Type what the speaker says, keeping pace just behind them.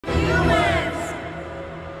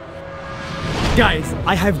Guys,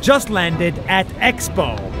 I have just landed at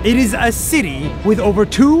Expo. It is a city with over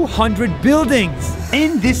 200 buildings.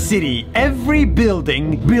 In this city, every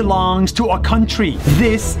building belongs to a country.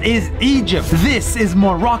 This is Egypt, this is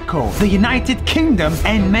Morocco, the United Kingdom,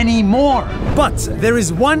 and many more. But there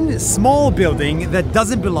is one small building that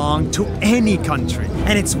doesn't belong to any country.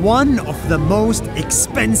 And it's one of the most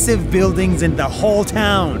expensive buildings in the whole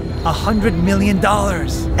town. $100 million.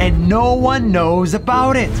 And no one knows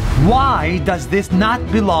about it. Why does this not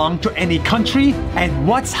belong to any country? And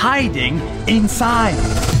what's hiding inside?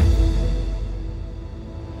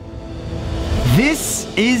 This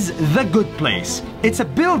is the good place. It's a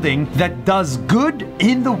building that does good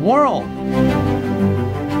in the world.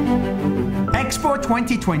 Expo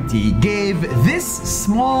 2020 gave this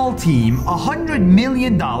small team $100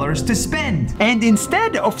 million to spend. And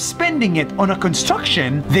instead of spending it on a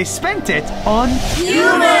construction, they spent it on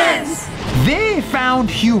humans! They found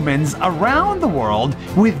humans around the world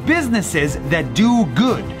with businesses that do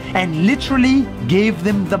good and literally gave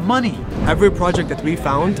them the money. Every project that we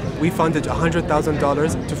funded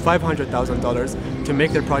 $100,000 to $500,000 to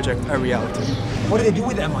make their project a reality. What do they do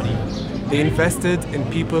with that money? They invested in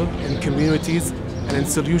people, in communities, and in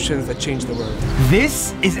solutions that change the world.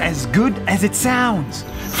 This is as good as it sounds.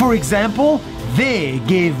 For example, they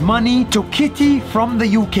gave money to Kitty from the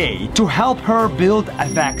UK to help her build a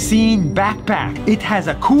vaccine backpack. It has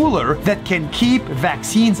a cooler that can keep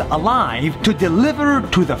vaccines alive to deliver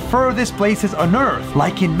to the furthest places on Earth,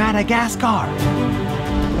 like in Madagascar.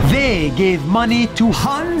 They gave money to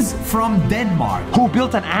Hans from Denmark, who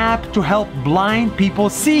built an app to help blind people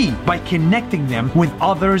see by connecting them with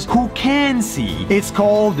others who can see. It's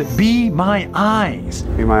called Be My Eyes.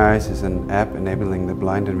 Be My Eyes is an app enabling the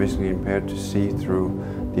blind and visually impaired to see through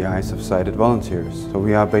the eyes of sighted volunteers. So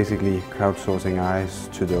we are basically crowdsourcing eyes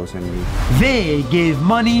to those in need. They gave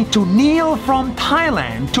money to Neil from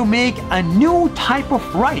Thailand to make a new type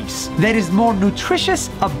of rice that is more nutritious,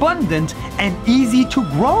 abundant, and easy to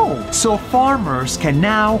grow. So farmers can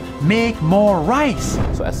now make more rice.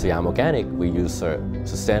 So at Siam Organic, we use a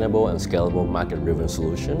sustainable and scalable market-driven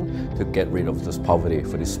solution to get rid of this poverty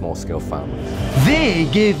for these small-scale farmers. They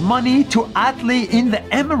gave money to Atli in the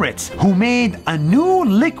Emirates, who made a new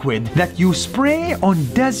liquid that you spray on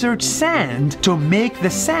desert sand to make the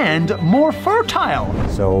sand more fertile.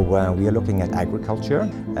 So we are looking at agriculture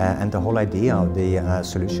and the whole idea of the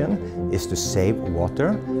solution is to save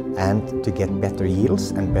water and to get better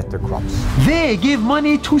yields and better crops. They give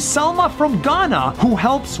money to Salma from Ghana, who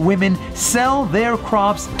helps women sell their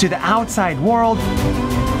crops to the outside world.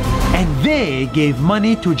 And they gave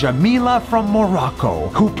money to Jamila from Morocco,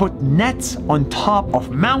 who put nets on top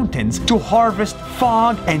of mountains to harvest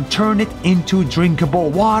fog and turn it into drinkable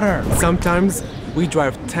water. Sometimes we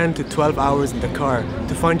drive 10 to 12 hours in the car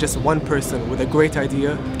to find just one person with a great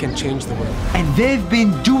idea that can change the world. And they've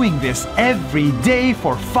been doing this every day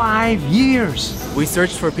for 5 years. We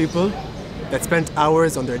searched for people that spent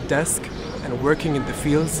hours on their desk and working in the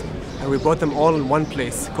fields, and we brought them all in one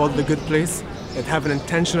place called The Good Place, that have an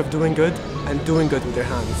intention of doing good and doing good with their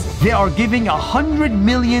hands. They are giving $100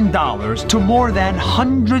 million to more than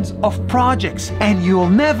hundreds of projects, and you'll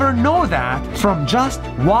never know that from just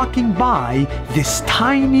walking by this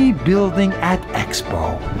tiny building at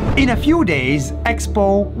Expo. In a few days,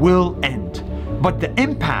 Expo will end, but the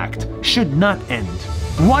impact should not end.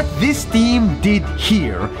 What this team did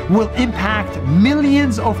here will impact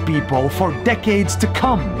millions of people for decades to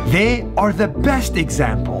come. They are the best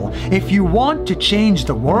example. If you want to change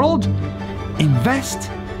the world,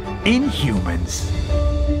 invest in humans.